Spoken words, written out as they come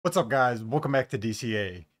What's up, guys? Welcome back to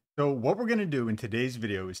DCA. So what we're going to do in today's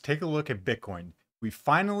video is take a look at Bitcoin. We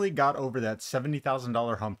finally got over that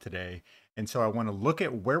 $70,000 hump today. And so I want to look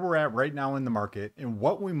at where we're at right now in the market and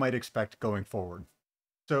what we might expect going forward.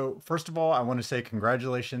 So first of all, I want to say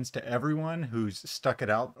congratulations to everyone who's stuck it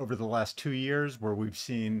out over the last 2 years where we've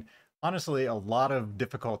seen honestly a lot of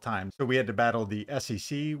difficult times. So we had to battle the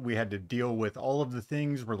SEC. We had to deal with all of the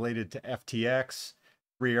things related to FTX,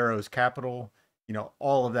 Three Arrows Capital,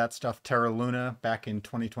 all of that stuff, Terra Luna back in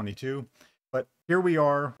 2022. But here we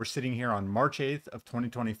are, we're sitting here on March 8th of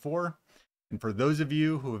 2024. And for those of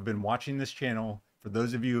you who have been watching this channel, for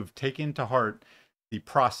those of you who have taken to heart the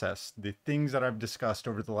process, the things that I've discussed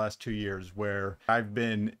over the last 2 years, where I've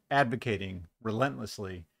been advocating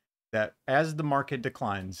relentlessly that as the market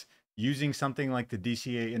declines, using something like the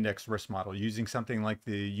DCA index risk model, using something like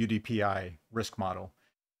the UDPI risk model,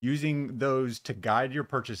 using those to guide your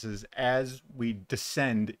purchases as we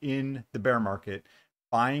descend in the bear market,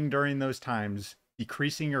 buying during those times,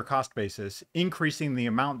 decreasing your cost basis, increasing the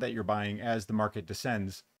amount that you're buying as the market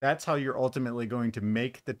descends. That's how you're ultimately going to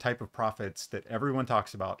make the type of profits that everyone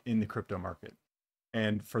talks about in the crypto market.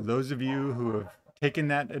 And for those of you who have taken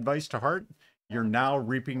that advice to heart, you're now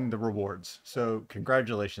reaping the rewards. So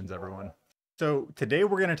congratulations, everyone. So today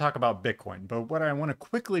we're going to talk about Bitcoin, but what I want to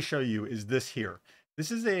quickly show you is this here. This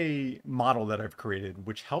is a model that I've created,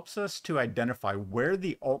 which helps us to identify where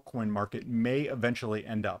the altcoin market may eventually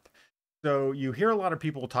end up. So you hear a lot of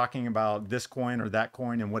people talking about this coin or that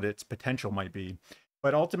coin and what its potential might be,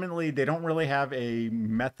 but ultimately they don't really have a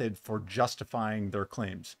method for justifying their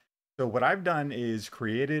claims. So what I've done is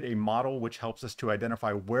created a model which helps us to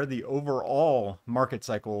identify where the overall market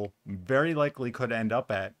cycle very likely could end up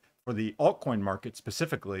at for the altcoin market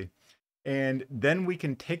specifically. And then we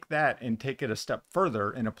can take that and take it a step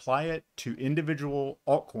further and apply it to individual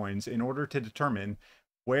altcoins in order to determine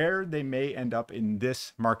where they may end up in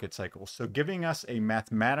this market cycle. So giving us a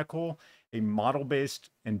mathematical, a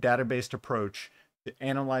model-based and data-based approach to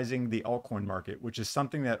analyzing the altcoin market, which is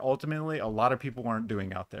something that ultimately a lot of people aren't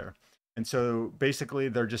doing out there. And so basically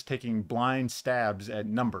they're just taking blind stabs at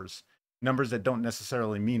numbers that don't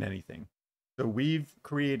necessarily mean anything. So we've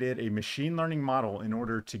created a machine learning model in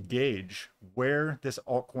order to gauge where this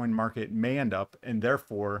altcoin market may end up and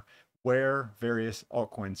therefore where various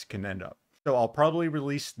altcoins can end up. So I'll probably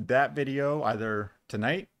release that video either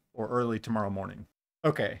tonight or early tomorrow morning.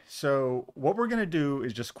 Okay, so what we're going to do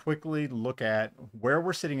is just quickly look at where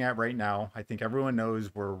we're sitting at right now. I think everyone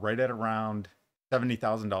knows we're right at around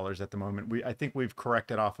 $70,000 at the moment. I think we've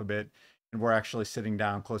corrected off a bit and we're actually sitting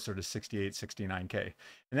down closer to 68, 69K.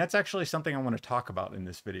 And that's actually something I want to talk about in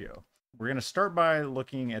this video. We're going to start by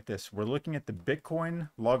looking at this. We're looking at the Bitcoin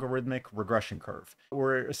logarithmic regression curve.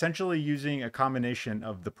 We're essentially using a combination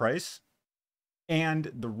of the price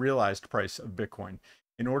and the realized price of Bitcoin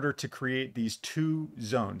in order to create these two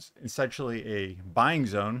zones, essentially a buying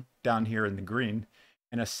zone down here in the green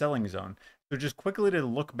and a selling zone. So just quickly to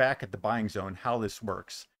look back at the buying zone, how this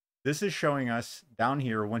works. This is showing us down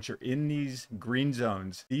here, once you're in these green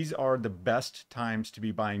zones, these are the best times to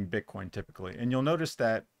be buying Bitcoin typically. And you'll notice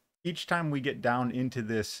that each time we get down into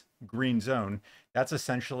this green zone, that's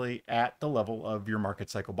essentially at the level of your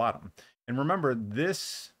market cycle bottom. And remember,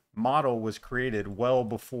 this model was created well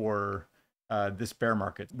before this bear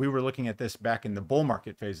market. We were looking at this back in the bull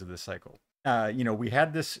market phase of this cycle. We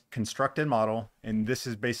had this constructed model, and this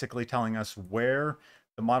is basically telling us where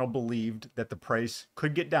the model believed that the price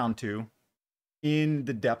could get down to in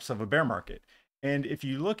the depths of a bear market. And if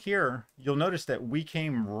you look here, you'll notice that we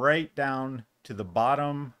came right down to the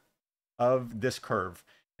bottom of this curve.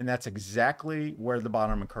 And that's exactly where the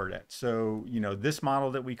bottom occurred at. So, this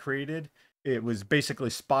model that we created, it was basically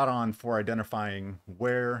spot on for identifying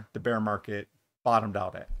where the bear market bottomed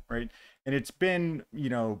out at, right? And it's been,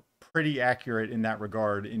 pretty accurate in that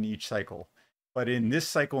regard in each cycle. But in this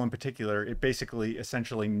cycle in particular, it basically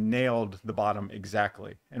essentially nailed the bottom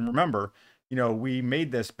exactly. And remember, we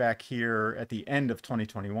made this back here at the end of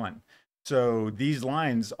 2021. So these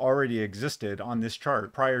lines already existed on this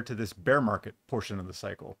chart prior to this bear market portion of the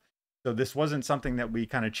cycle. So this wasn't something that we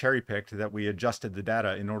kind of cherry picked, that we adjusted the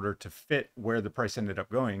data in order to fit where the price ended up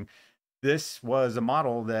going. This was a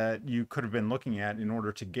model that you could have been looking at in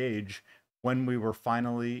order to gauge when we were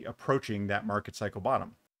finally approaching that market cycle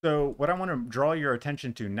bottom. So what I want to draw your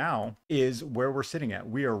attention to now is where we're sitting at.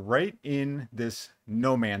 We are right in this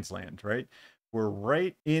no man's land, right? We're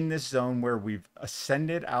right in this zone where we've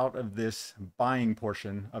ascended out of this buying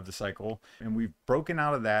portion of the cycle, and we've broken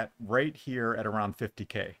out of that right here at around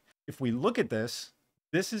 50K. If we look at this,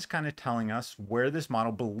 this is kind of telling us where this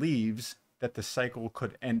model believes that the cycle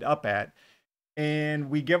could end up at And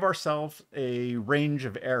we give ourselves a range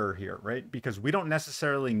of error here, right? Because we don't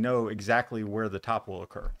necessarily know exactly where the top will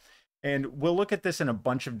occur. And we'll look at this in a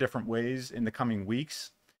bunch of different ways in the coming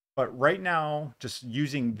weeks. But right now, just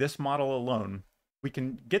using this model alone, we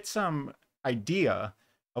can get some idea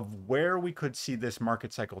of where we could see this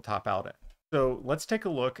market cycle top out at. So let's take a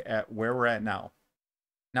look at where we're at now.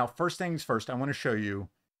 Now, first things first, I want to show you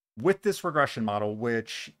with this regression model,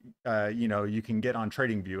 which you can get on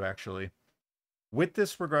TradingView actually. With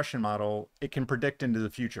this regression model, it can predict into the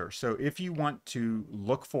future. So if you want to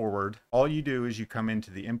look forward, all you do is you come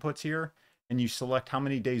into the inputs here and you select how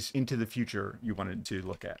many days into the future you wanted to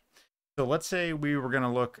look at. So let's say we were going to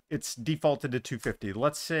look, it's defaulted to 250.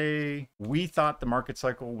 Let's say we thought the market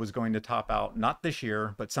cycle was going to top out, not this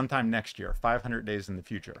year, but sometime next year, 500 days in the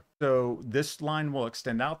future. So this line will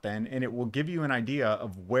extend out then, and it will give you an idea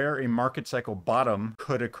of where a market cycle bottom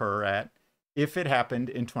could occur at if it happened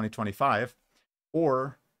in 2025,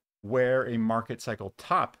 or where a market cycle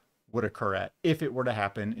top would occur at if it were to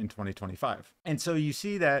happen in 2025. And so you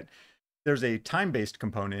see that there's a time-based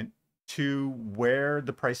component to where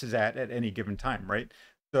the price is at any given time, right?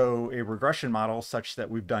 So a regression model such that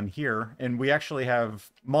we've done here, and we actually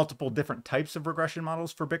have multiple different types of regression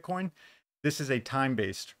models for Bitcoin. This is a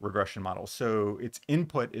time-based regression model. So its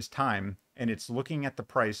input is time, and it's looking at the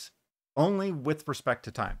price only with respect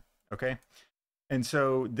to time, okay? And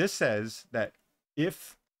so this says that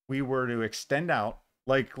if we were to extend out,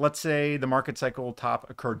 like let's say the market cycle top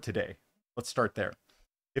occurred today. Let's start there.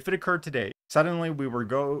 If it occurred today, suddenly we were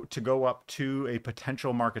go up to a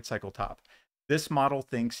potential market cycle top. This model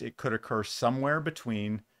thinks it could occur somewhere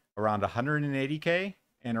between around 180K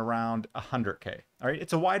and around 100K. All right,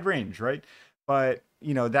 it's a wide range, right? But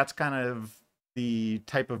that's kind of the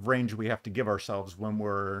type of range we have to give ourselves when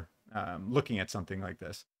we're looking at something like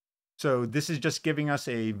this. So this is just giving us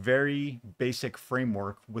a very basic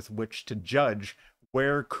framework with which to judge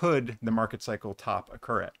where could the market cycle top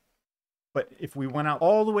occur at. But if we went out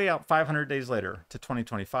all the way out 500 days later to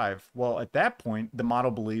 2025, well, at that point, the model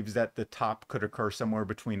believes that the top could occur somewhere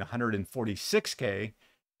between 146K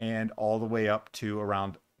and all the way up to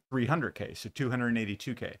around 300K, so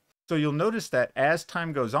 282K. So you'll notice that as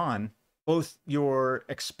time goes on, both your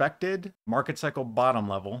expected market cycle bottom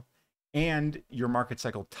level and your market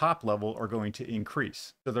cycle top level are going to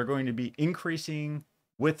increase. So they're going to be increasing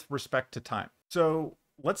with respect to time. So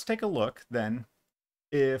let's take a look then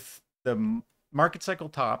if the market cycle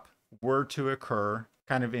top were to occur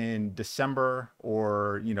kind of in December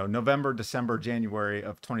or November, December, January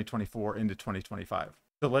of 2024 into 2025.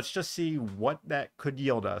 So let's just see what that could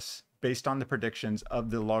yield us based on the predictions of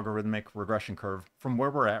the logarithmic regression curve from where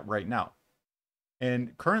we're at right now.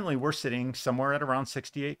 And currently we're sitting somewhere at around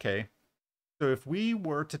 68K. So if we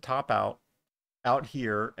were to top out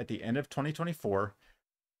here at the end of 2024,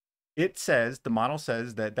 it says, the model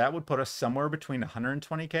says that that would put us somewhere between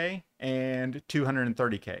 120K and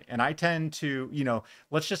 230K. And I tend to,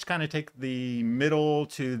 let's just kind of take the middle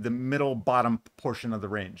to the middle bottom portion of the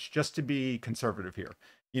range, just to be conservative here.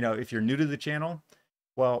 If you're new to the channel,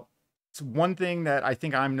 well, it's one thing that I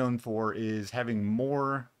think I'm known for is having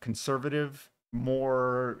more conservative,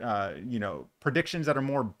 more, predictions that are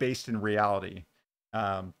more based in reality.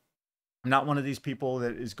 I'm not one of these people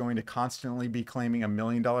that is going to constantly be claiming $1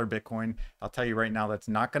 million Bitcoin. I'll tell you right now, that's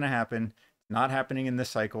not going to happen. It's not happening in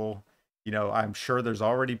this cycle. I'm sure there's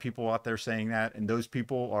already people out there saying that, and those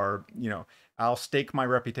people are, I'll stake my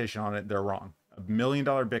reputation on it. They're wrong. $1 million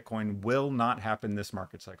Bitcoin will not happen this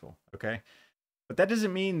market cycle. Okay. But that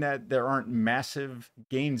doesn't mean that there aren't massive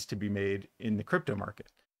gains to be made in the crypto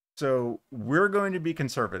market. So we're going to be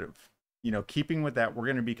conservative. Keeping with that, we're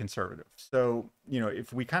going to be conservative. So,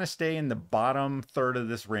 if we kind of stay in the bottom third of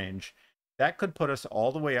this range, that could put us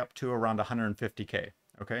all the way up to around 150K.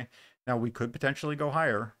 Okay. Now we could potentially go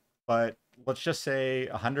higher, but let's just say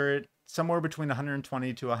 100, somewhere between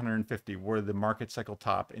 120 to 150 were the market cycle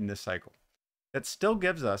top in this cycle. That still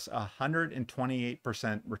gives us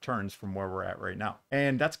 128% returns from where we're at right now.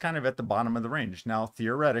 And that's kind of at the bottom of the range. Now,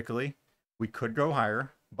 theoretically, we could go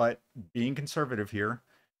higher, but being conservative here,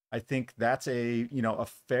 I think that's a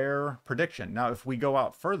fair prediction. Now, if we go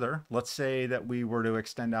out further, let's say that we were to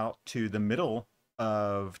extend out to the middle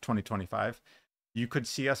of 2025, you could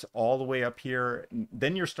see us all the way up here.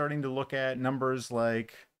 Then you're starting to look at numbers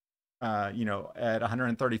like, at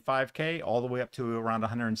 135K all the way up to around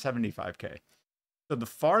 175K. So the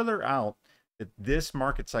farther out that this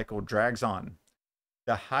market cycle drags on,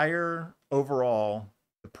 the higher overall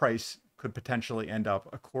the price could potentially end up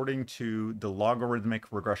according to the logarithmic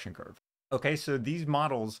regression curve. Okay, so these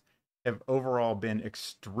models have overall been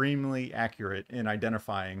extremely accurate in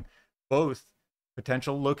identifying both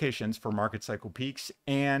potential locations for market cycle peaks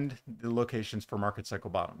and the locations for market cycle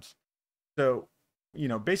bottoms. So,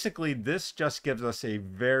 basically this just gives us a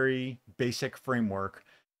very basic framework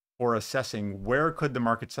for assessing where could the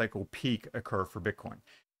market cycle peak occur for Bitcoin.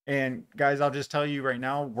 And guys, I'll just tell you right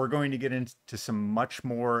now, we're going to get into some much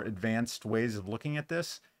more advanced ways of looking at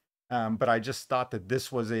this. But I just thought that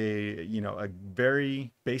this was a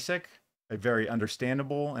very basic, a very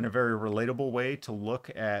understandable, and a very relatable way to look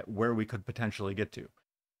at where we could potentially get to.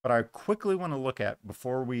 But I quickly want to look at,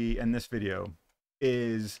 before we end this video,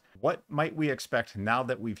 is what might we expect now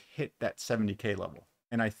that we've hit that 70K level?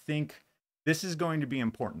 And I think this is going to be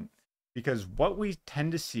important because what we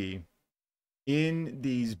tend to see in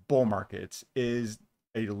these bull markets is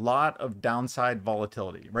a lot of downside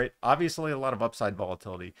volatility, right? Obviously a lot of upside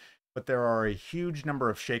volatility, but there are a huge number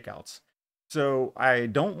of shakeouts. So I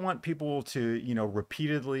don't want people to,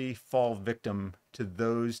 repeatedly fall victim to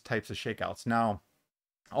those types of shakeouts. Now,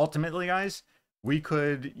 ultimately, guys, we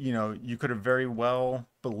could, you could have very well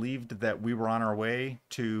believed that we were on our way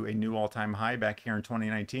to a new all-time high back here in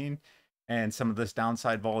 2019. And some of this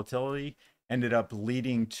downside volatility ended up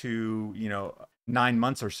leading to, 9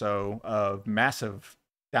 months or so of massive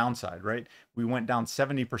downside, right? We went down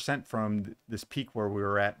 70% from this peak where we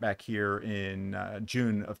were at back here in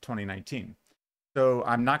June of 2019. So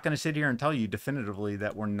I'm not going to sit here and tell you definitively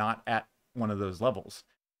that we're not at one of those levels.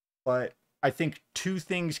 But I think two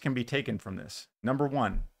things can be taken from this. Number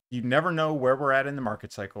one, you never know where we're at in the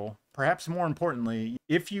market cycle. Perhaps more importantly,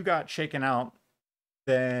 if you got shaken out,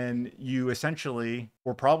 then you essentially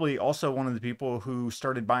were probably also one of the people who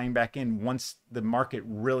started buying back in once the market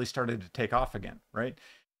really started to take off again, right?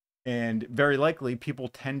 And very likely people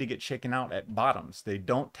tend to get shaken out at bottoms. They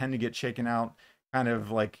don't tend to get shaken out kind of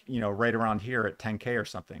like, right around here at 10K or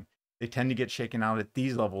something. They tend to get shaken out at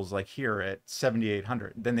these levels, like here at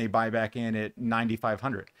 7,800. Then they buy back in at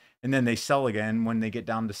 9,500. And then they sell again when they get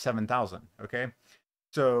down to 7,000. Okay.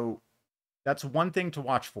 So that's one thing to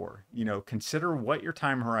watch for. Consider what your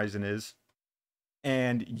time horizon is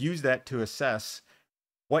and use that to assess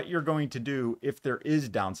what you're going to do if there is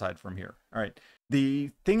downside from here. All right. The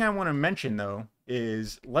thing I want to mention though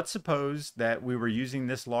is, let's suppose that we were using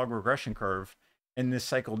this log regression curve and this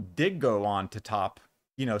cycle did go on to top,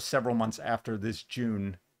 several months after this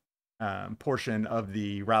June portion of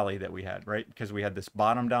the rally that we had, right? Because we had this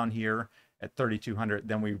bottom down here at 3,200,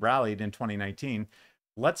 then we rallied in 2019.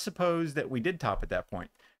 Let's suppose that we did top at that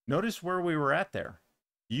point. Notice where we were at there.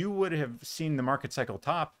 You would have seen the market cycle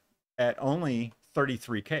top at only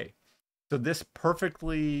 33K. So this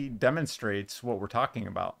perfectly demonstrates what we're talking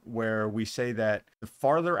about, where we say that the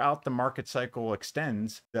farther out the market cycle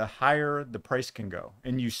extends, the higher the price can go.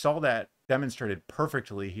 And you saw that demonstrated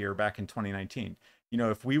perfectly here back in 2019.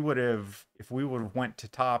 If we would have went to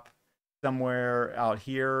top somewhere out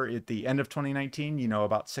here at the end of 2019,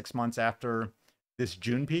 about 6 months after this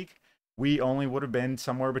June peak, we only would have been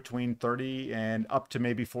somewhere between 30 and up to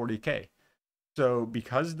maybe 40K. So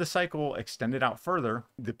because the cycle extended out further,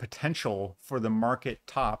 the potential for the market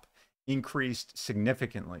top increased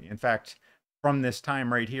significantly. In fact, from this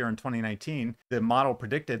time right here in 2019, the model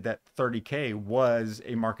predicted that 30K was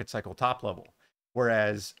a market cycle top level.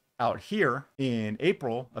 Whereas out here in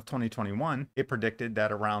April of 2021, it predicted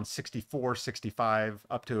that around 64, 65,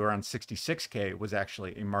 up to around 66K was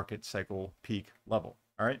actually a market cycle peak level.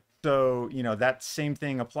 All right. So, that same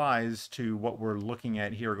thing applies to what we're looking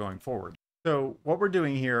at here going forward. So what we're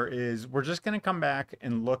doing here is we're just going to come back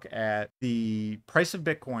and look at the price of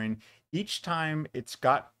Bitcoin each time it's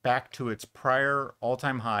got back to its prior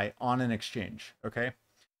all-time high on an exchange. Okay.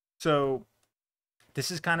 So this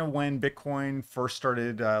is kind of when Bitcoin first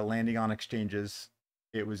started landing on exchanges.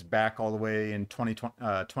 It was back all the way in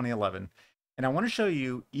 2011. And I want to show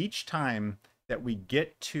you each time that we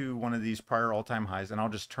get to one of these prior all-time highs, and I'll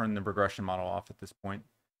just turn the regression model off at this point.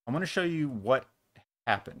 I want to show you what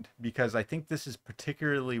happened because I think this is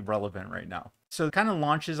particularly relevant right now. So it kind of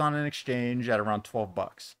launches on an exchange at around 12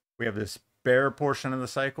 bucks. We have this bear portion of the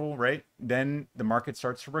cycle, right? Then the market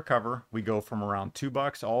starts to recover. We go from around 2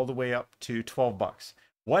 bucks all the way up to 12 bucks.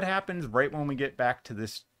 What happens right when we get back to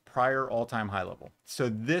this prior all-time high level? So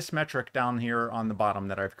this metric down here on the bottom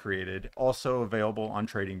that I've created, also available on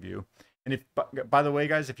TradingView. And if, by the way,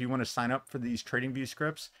 guys, if you want to sign up for these TradingView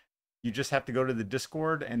scripts, you just have to go to the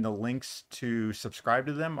Discord, and the links to subscribe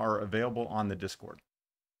to them are available on the Discord.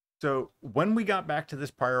 So when we got back to this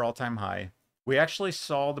prior all-time high, we actually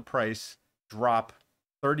saw the price drop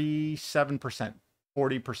 37%,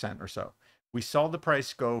 40% or so. We saw the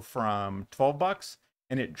price go from 12 bucks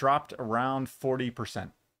and it dropped around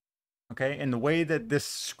 40%. Okay. And the way that this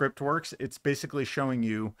script works, it's basically showing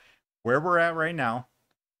you where we're at right now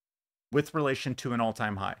with relation to an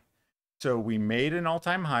all-time high. So we made an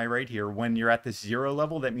all-time high right here. When you're at this 0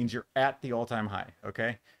 level, that means you're at the all-time high,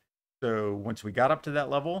 okay? So once we got up to that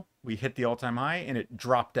level, we hit the all-time high and it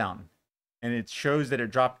dropped down. And it shows that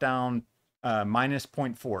it dropped down minus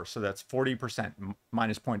 0.4. So that's 40%.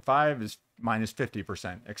 Minus 0.5 is minus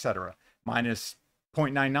 50%, etc. Minus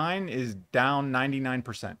 0.99 is down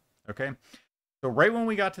 99%, okay? So right when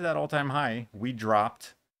we got to that all-time high, we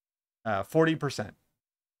dropped 40%.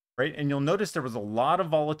 Right? And you'll notice there was a lot of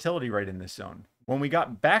volatility right in this zone. When we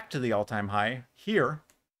got back to the all-time high here,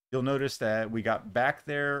 you'll notice that we got back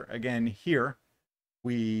there again here.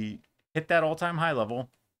 We hit that all-time high level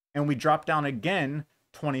and we dropped down again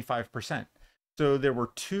 25%. So there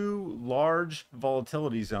were two large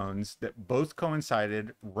volatility zones that both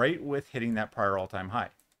coincided right with hitting that prior all-time high.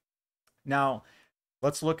 Now,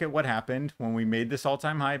 let's look at what happened when we made this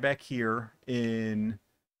all-time high back here in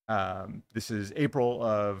this is April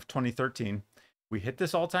of 2013. We hit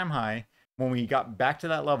this all-time high. When we got back to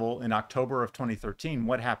that level in October of 2013,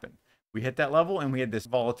 what happened? We hit that level and we had this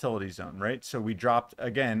volatility zone, right? So we dropped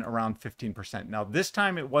again around 15%. Now, this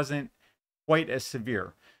time it wasn't quite as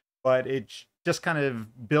severe, but it's just kind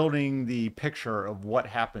of building the picture of what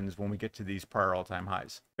happens when we get to these prior all-time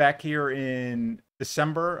highs. Back here in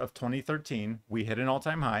December of 2013, we hit an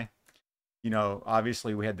all-time high. You know,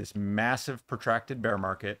 obviously we had this massive protracted bear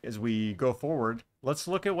market. As we go forward, let's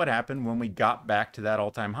look at what happened when we got back to that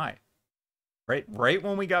all-time high. Right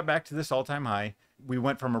when we got back to this all-time high, we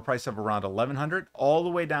went from a price of around 1100 all the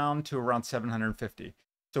way down to around 750.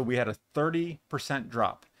 So we had a 30%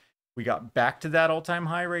 drop. We got back to that all-time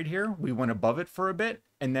high right here. We went above it for a bit.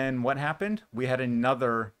 And then what happened? We had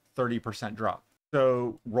another 30% drop.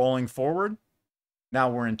 So rolling forward, now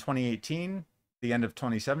we're in 2018. The end of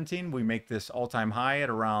 2017, we make this all-time high at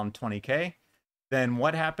around 20K. Then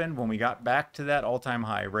what happened when we got back to that all-time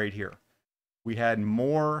high right here? We had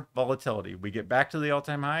more volatility. We get back to the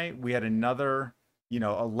all-time high, we had another,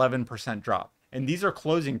 11% drop. And these are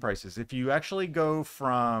closing prices. If you actually go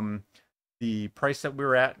from the price that we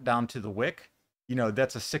were at down to the wick,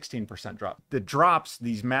 that's a 16% drop. The drops,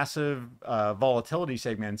 these massive volatility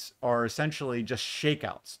segments, are essentially just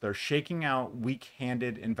shakeouts. They're shaking out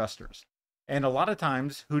weak-handed investors. And a lot of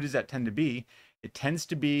times, who does that tend to be? It tends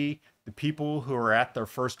to be the people who are at their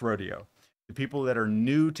first rodeo, the people that are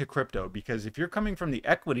new to crypto. Because if you're coming from the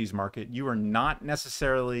equities market, you are not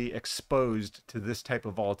necessarily exposed to this type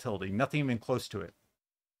of volatility, nothing even close to it.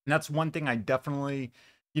 And that's one thing I definitely,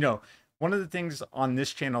 one of the things on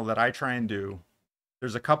this channel that I try and do,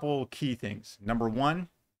 there's a couple key things. Number one,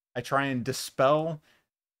 I try and dispel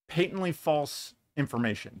patently false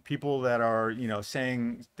information. People that are,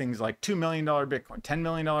 saying things like $2 million Bitcoin, $10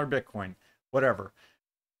 million Bitcoin, whatever.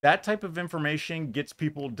 That type of information gets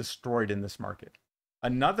people destroyed in this market.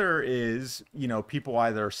 Another is, people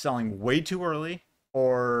either selling way too early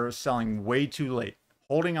or selling way too late,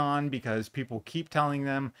 holding on because people keep telling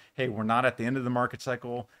them, hey, we're not at the end of the market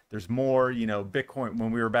cycle. There's more, Bitcoin,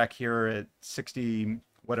 when we were back here at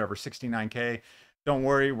 69K, don't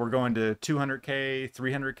worry, we're going to 200K,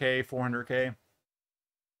 300K, 400K.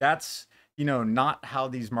 That's, not how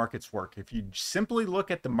these markets work. If you simply look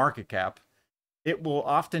at the market cap, it will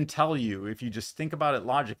often tell you, if you just think about it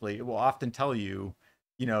logically, it will often tell you,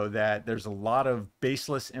 that there's a lot of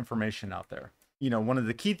baseless information out there. One of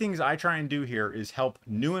the key things I try and do here is help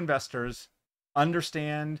new investors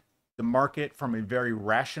understand the market from a very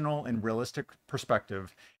rational and realistic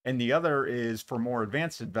perspective. And the other is for more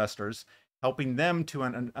advanced investors, helping them to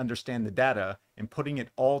understand the data and putting it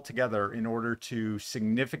all together in order to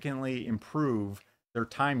significantly improve their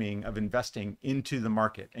timing of investing into the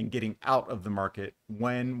market and getting out of the market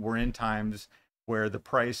when we're in times where the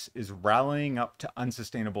price is rallying up to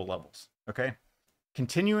unsustainable levels. Okay.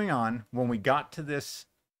 Continuing on, when we got to this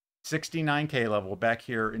 69K level back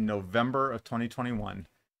here in November of 2021,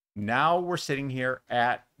 now we're sitting here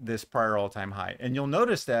at this prior all-time high. And you'll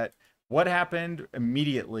notice that what happened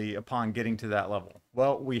immediately upon getting to that level?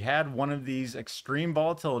 Well, we had one of these extreme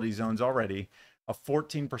volatility zones already, a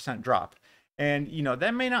 14% drop. And,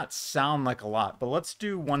 that may not sound like a lot, but let's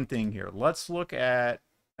do one thing here. Let's take a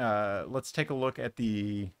look at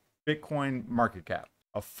the Bitcoin market cap.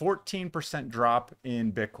 A 14% drop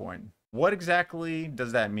in Bitcoin. What exactly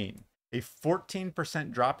does that mean? A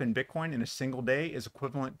 14% drop in Bitcoin in a single day is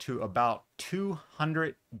equivalent to about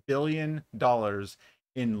 $200 billion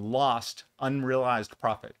in lost unrealized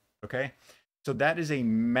profit. Okay. So that is a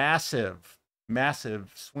massive,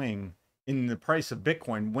 massive swing in the price of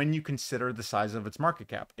Bitcoin when you consider the size of its market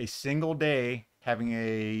cap. A single day having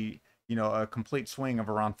a complete swing of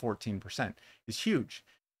around 14% is huge.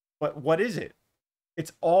 But what is it?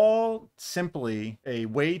 It's all simply a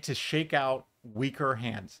way to shake out weaker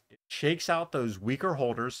hands. It shakes out those weaker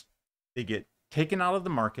holders. They get taken out of the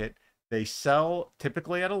market. They sell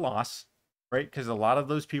typically at a loss, right? Because a lot of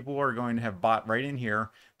those people are going to have bought right in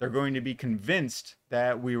here. They're going to be convinced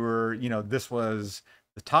that we were, this was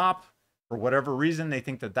the top. For whatever reason, they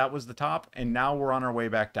think that that was the top. And now we're on our way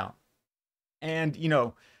back down. And,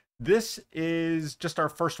 this is just our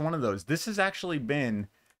first one of those. This has actually been,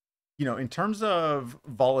 in terms of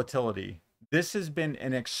volatility, this has been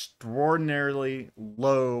an extraordinarily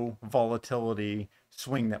low volatility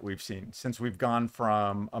swing that we've seen since we've gone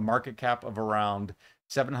from a market cap of around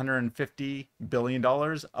 $750 billion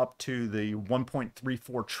up to the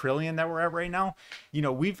 1.34 trillion that we're at right now.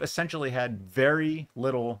 We've essentially had very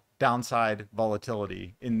little downside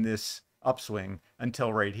volatility in this upswing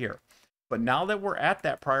until right here. But now that we're at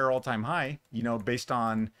that prior all-time high, based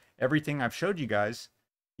on everything I've showed you guys,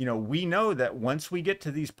 we know that once we get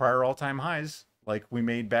to these prior all-time highs, like we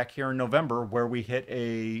made back here in November, where we hit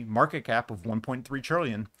a market cap of 1.3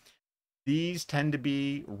 trillion, these tend to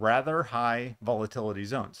be rather high volatility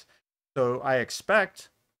zones. So I expect,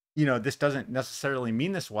 this doesn't necessarily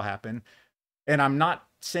mean this will happen. And I'm not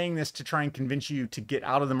saying this to try and convince you to get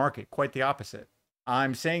out of the market, quite the opposite.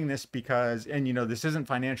 I'm saying this because, and this isn't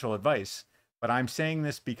financial advice, but I'm saying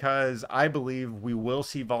this because I believe we will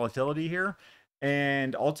see volatility here.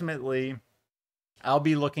 And ultimately, I'll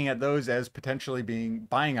be looking at those as potentially being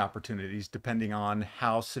buying opportunities, depending on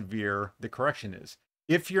how severe the correction is.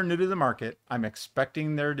 If you're new to the market, I'm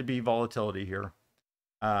expecting there to be volatility here.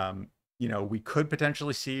 We could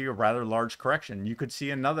potentially see a rather large correction. You could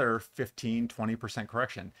see another 15, 20%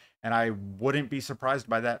 correction. And I wouldn't be surprised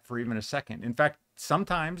by that for even a second. In fact,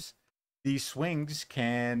 sometimes these swings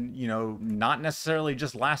can, not necessarily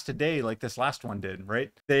just last a day like this last one did,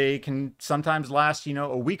 right? They can sometimes last,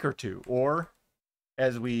 a week or two. Or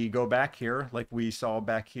as we go back here, like we saw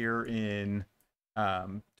back here in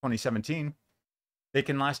 2017, they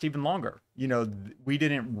can last even longer. We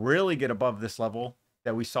didn't really get above this level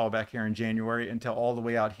that we saw back here in January until all the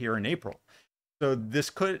way out here in April. So this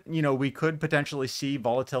could, we could potentially see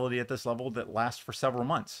volatility at this level that lasts for several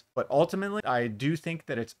months. But ultimately, I do think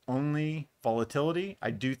that it's only volatility. I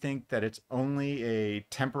do think that it's only a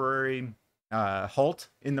temporary halt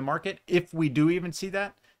in the market, if we do even see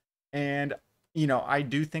that. And, I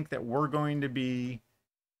do think that we're going to be,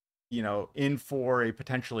 in for a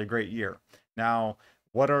potentially great year. Now,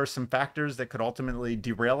 what are some factors that could ultimately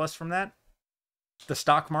derail us from that? The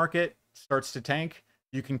stock market starts to tank,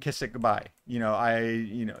 you can kiss it goodbye.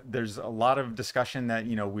 There's a lot of discussion that,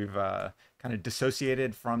 we've kind of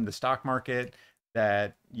dissociated from the stock market,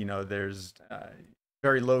 that, there's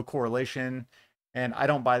very low correlation. And I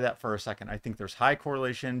don't buy that for a second. I think there's high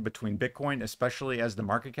correlation between Bitcoin, especially as the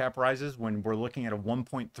market cap rises. When we're looking at a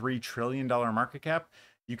 $1.3 trillion market cap,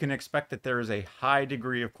 you can expect that there is a high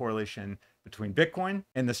degree of correlation between Bitcoin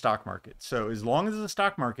and the stock market. So as long as the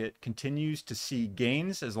stock market continues to see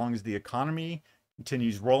gains, as long as the economy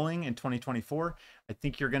continues rolling in 2024, I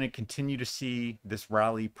think you're going to continue to see this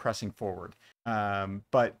rally pressing forward.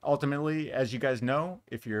 But ultimately, as you guys know,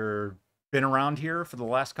 if you've been around here for the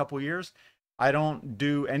last couple of years, I don't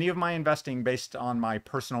do any of my investing based on my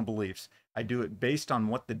personal beliefs. I do it based on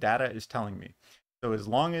what the data is telling me. So as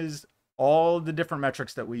long as all the different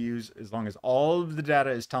metrics that we use, as long as all of the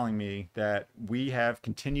data is telling me that we have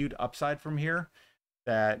continued upside from here,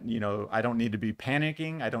 that, I don't need to be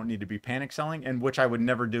panicking. I don't need to be panic selling, and which I would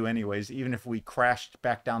never do anyways. Even if we crashed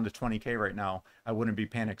back down to 20K right now, I wouldn't be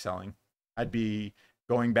panic selling. I'd be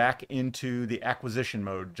going back into the acquisition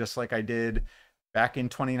mode, just like I did back in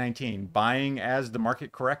 2019, buying as the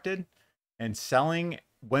market corrected and selling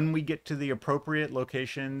when we get to the appropriate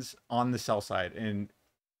locations on the sell side. And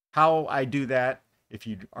how I do that, if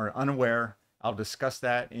you are unaware, I'll discuss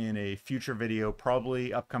that in a future video,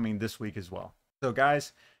 probably upcoming this week as well. So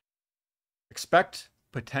guys, expect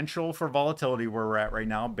potential for volatility where we're at right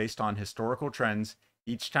now based on historical trends.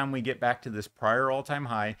 Each time we get back to this prior all-time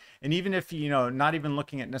high, and even if, not even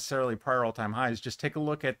looking at necessarily prior all-time highs, just take a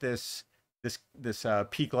look at this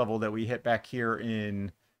peak level that we hit back here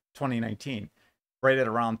in 2019, right at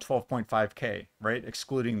around 12.5K, right?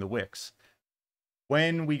 Excluding the wicks.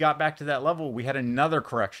 When we got back to that level, we had another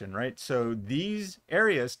correction, right? So these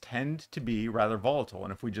areas tend to be rather volatile.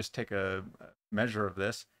 And if we just take a measure of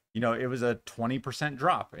this, it was a 20%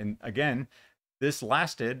 drop. And again, this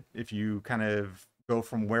lasted, if you kind of go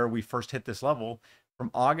from where we first hit this level, from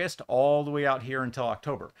August all the way out here until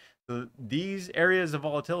October. So these areas of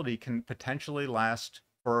volatility can potentially last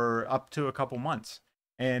for up to a couple months.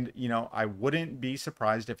 And, I wouldn't be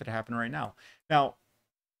surprised if it happened right now. Now,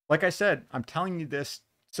 like I said, I'm telling you this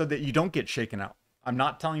so that you don't get shaken out. I'm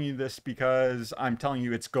not telling you this because I'm telling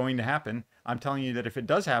you it's going to happen. I'm telling you that if it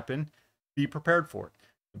does happen, be prepared for it.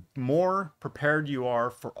 The more prepared you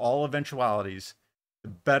are for all eventualities, the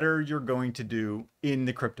better you're going to do in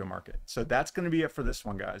the crypto market. So that's going to be it for this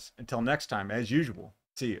one, guys. Until next time, as usual,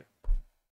 see you.